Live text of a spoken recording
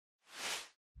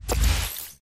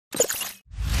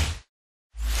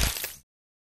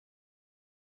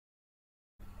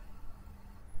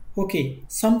Okay,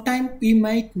 sometime we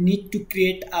might need to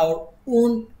create our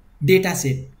own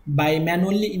dataset by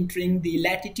manually entering the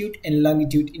latitude and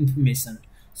longitude information.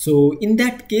 So in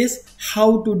that case,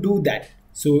 how to do that?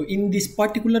 So in this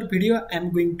particular video,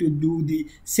 I'm going to do the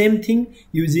same thing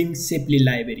using Shapley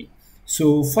library.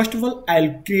 So first of all,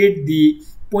 I'll create the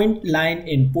point, line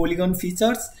and polygon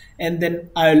features, and then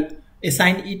I'll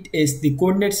assign it as the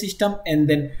coordinate system, and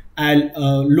then I'll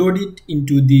load it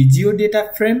into the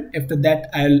geodata frame. After that,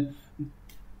 I'll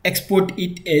export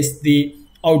it as the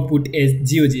output as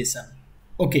GeoJSON.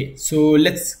 Okay, so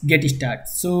let's get started.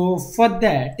 So for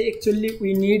that, actually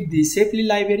we need the Shapley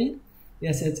library,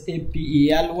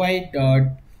 shapley dot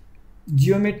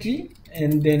geometry,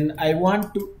 and then I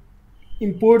want to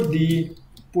import the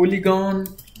polygon,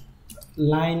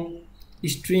 line,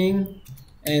 string,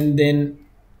 and then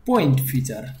point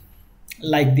feature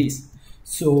like this.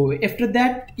 So after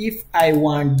that, if I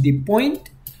want the point,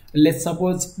 let's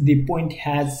suppose the point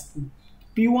has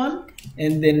p1,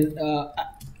 and then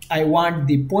I want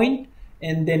the point,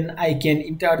 and then I can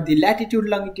enter the latitude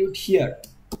longitude here.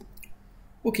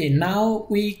 Okay, now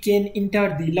we can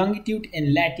enter the longitude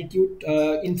and latitude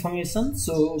information.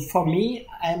 So for me,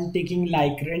 I'm taking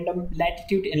like random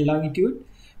latitude and longitude,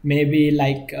 maybe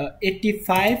like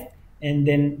 85, and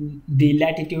then the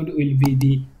latitude will be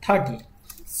the 30.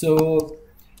 So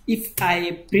if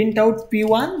I print out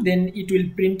P1, then it will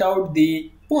print out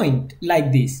the point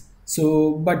like this.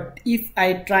 So but if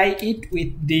I try it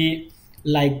with the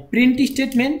like print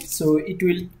statement, so it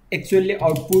will actually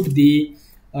output the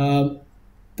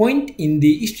point in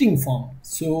the string form.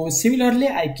 So similarly,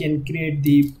 I can create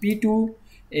the P2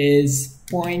 as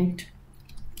point,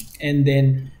 and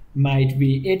then might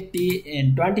be 80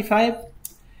 and 25,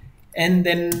 and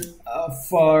then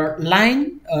for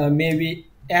line maybe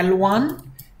L1,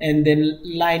 and then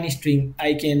line string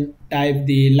I can type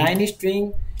the line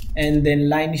string, and then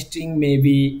line string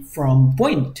maybe from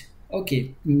point.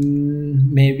 Okay,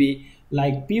 maybe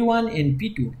like P1 and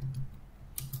P2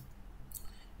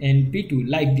 and P2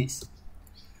 like this.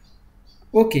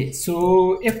 Okay,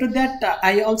 so after that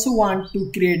I also want to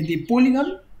create the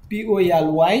polygon,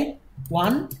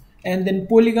 POLY1, and then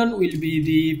polygon will be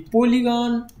the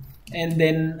polygon, and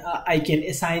then I can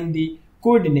assign the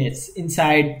coordinates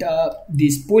inside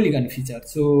this polygon feature.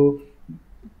 So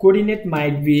coordinate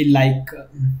might be like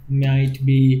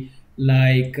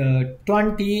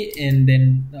 20, and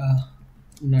then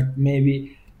not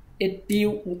maybe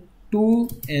 82,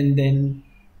 and then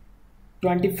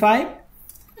 25,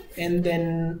 and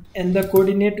then the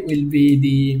coordinate will be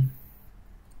the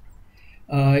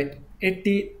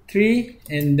 83,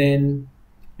 and then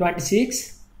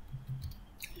 26,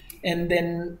 and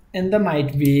then there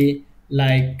might be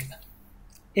like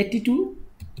 82,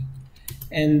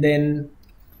 and then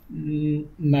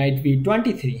might be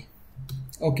 23.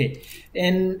 Okay,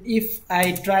 and if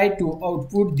I try to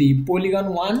output the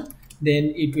polygon 1,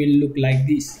 then it will look like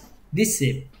this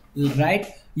shape, right,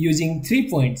 using 3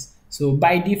 points. So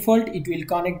by default it will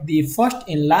connect the first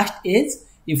and last edge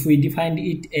if we define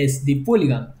it as the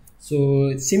polygon.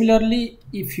 So similarly,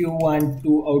 if you want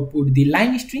to output the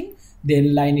line string,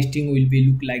 then line string will be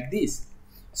look like this.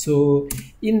 So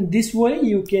in this way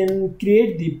you can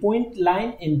create the point,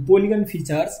 line and polygon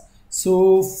features.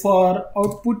 So for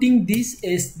outputting this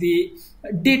as the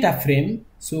data frame,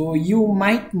 so you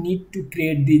might need to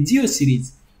create the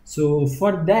geoseries. So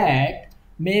for that,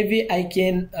 maybe I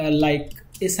can like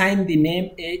assign the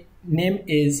name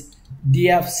is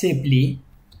df Shapley,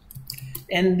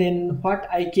 and then what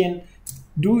I can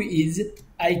do is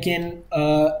I can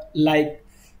like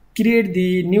create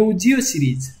the new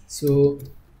geoseries. So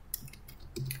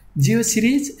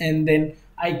geoseries, and then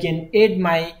I can add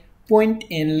my point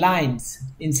and lines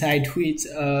inside which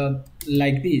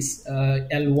like this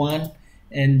L1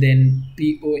 and then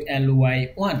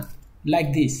POLY1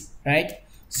 like this, right?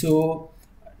 So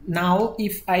now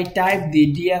if I type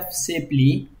the df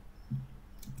Shapley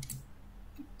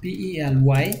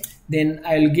PELY, then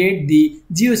I'll get the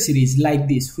geoseries like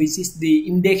this, which is the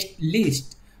indexed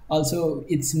list. Also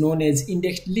it's known as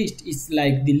indexed list. It's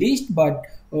like the list, but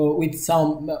with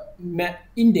some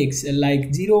index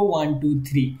like 0, 1, 2,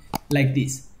 3 like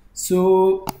this.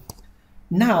 So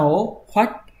now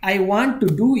what I want to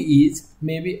do is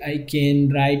maybe I can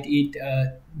write it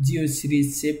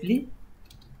geoseries Shapley.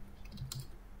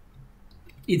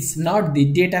 It's not the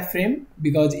data frame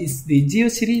because it's the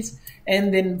geoseries,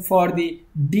 and then for the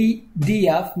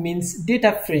df means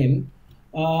data frame,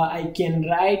 I can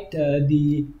write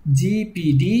the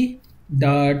gpd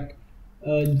dot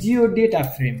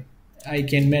geodata frame. I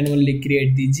can manually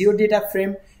create the geodata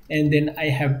frame, and then I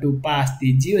have to pass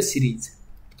the geoseries.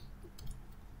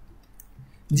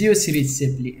 geoseries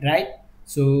safely, right?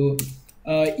 So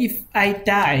if I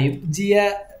type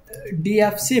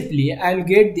geodf safely, I'll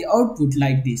get the output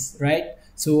like this, right?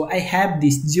 So I have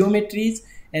these geometries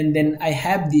and then I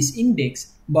have this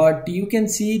index, but you can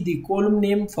see the column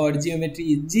name for geometry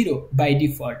is 0 by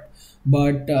default,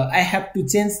 but I have to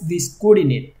change this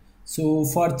coordinate. So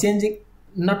for changing,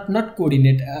 not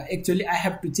coordinate, actually I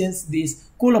have to change this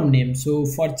column name. So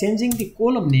for changing the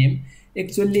column name,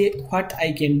 actually what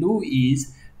I can do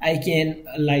is I can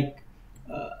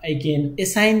I can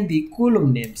assign the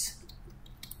column names.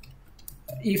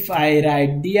 If I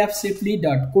write df simply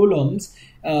dot columns,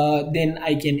 then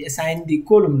I can assign the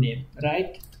column name,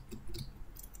 right?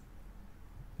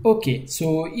 Okay,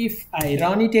 so if I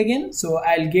run it again, so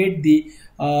I'll get the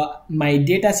my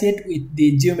data set with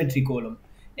the geometry column.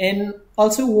 And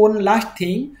also one last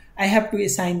thing, I have to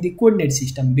assign the coordinate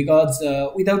system, because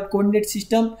without coordinate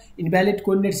system, invalid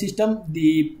coordinate system,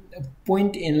 the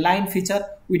point and line feature,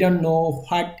 we don't know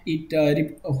what it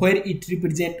where it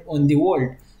represent on the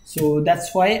world. So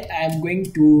that's why I'm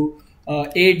going to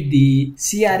add the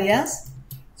CRS.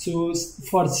 So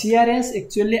for CRS,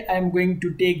 actually I'm going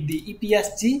to take the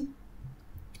EPSG,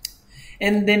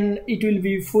 and then it will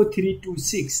be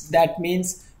 4326. That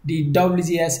means the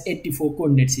WGS 84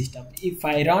 coordinate system. If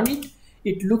I run it,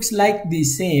 it looks like the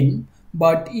same,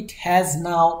 but it has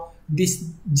now this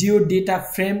geodata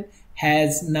frame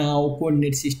has now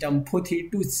coordinate system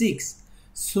 4326.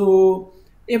 So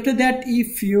after that,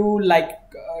 if you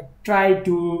try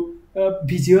to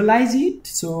visualize it,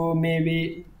 so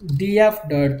maybe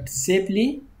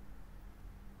df.safely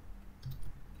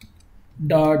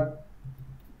dot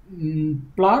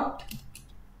plot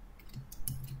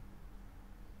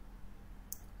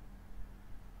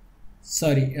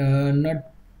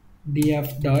not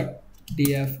df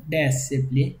dash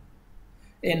safely,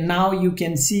 and now you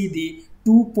can see the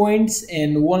 2 points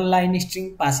and one line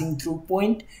string passing through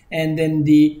point, and then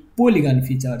the polygon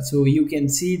feature. So you can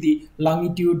see the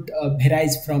longitude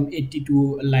varies from 80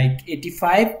 to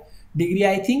 85 degree,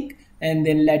 I think, and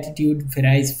then latitude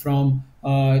varies from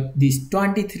this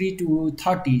 23 to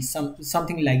 30,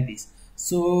 something like this.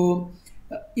 So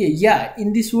yeah,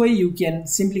 in this way you can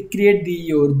simply create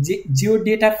your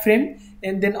geodata frame,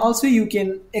 and then also you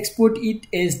can export it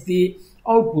as the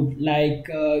output.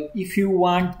 If you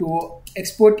want to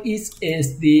export it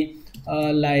as the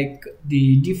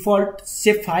the default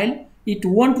shape file, it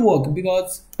won't work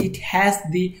because it has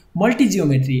the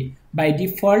multi-geometry. By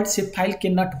default, shape file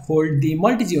cannot hold the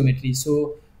multi-geometry.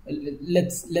 So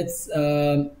let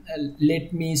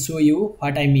me show you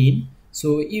what I mean.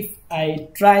 So if I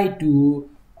try to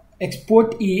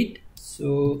export it,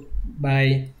 so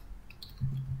by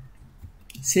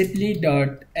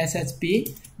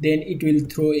safely.ssp, then it will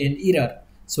throw an error.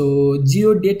 So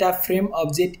geodata frame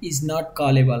object is not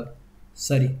callable.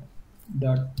 Sorry.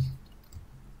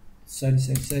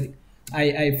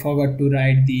 I forgot to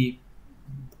write the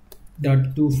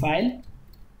 .to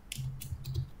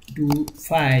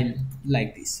file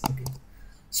like this. Okay.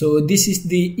 So this is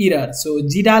the error. So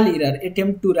GDAL error,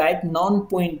 attempt to write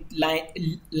non-point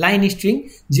line string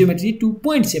geometry to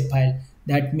point shape file.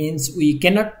 That means we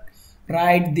cannot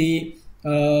write the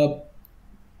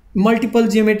multiple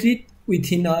geometry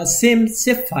within a same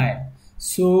shape file.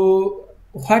 So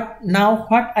what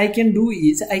I can do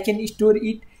is I can store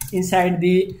it inside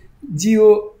the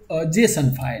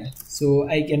JSON file. So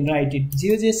I can write it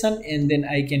GeoJSON, and then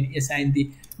I can assign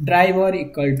the driver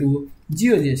equal to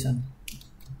GeoJSON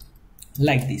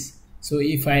like this. So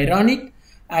if I run it,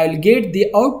 I will get the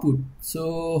output.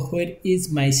 So where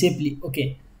is my safely?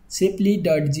 Okay,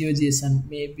 safely.geojson.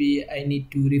 Maybe I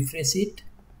need to refresh it.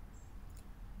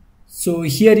 So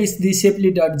here is the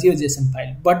safely.geojson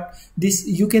file, but this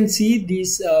you can see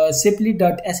this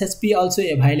safely.ssp also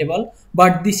available,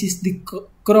 but this is the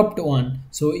cropped one.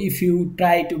 So if you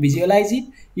try to visualize it,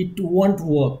 it won't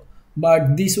work,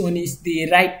 but this one is the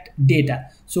right data.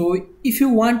 So if you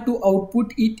want to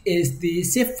output it as the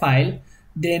shape file,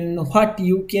 then what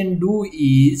you can do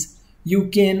is you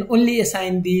can only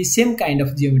assign the same kind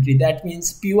of geometry. That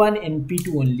means P1 and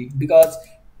P2 only, because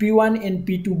P1 and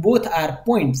P2 both are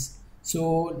points.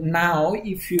 So now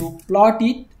if you plot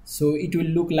it, so it will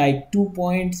look like 2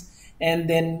 points. And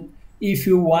then if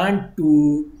you want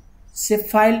to shape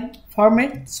file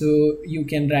format, so you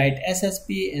can write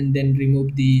SSP and then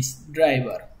remove this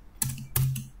driver.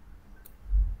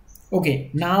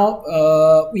 Okay, now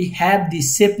we have the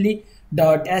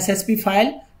safely.ssp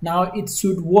file. Now it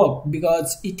should work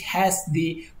because it has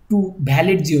the 2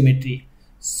 valid geometry.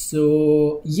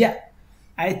 So yeah,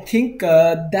 I think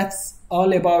that's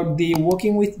all about the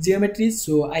working with geometries.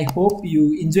 So I hope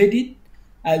you enjoyed it.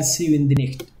 I'll see you in the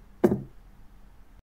next.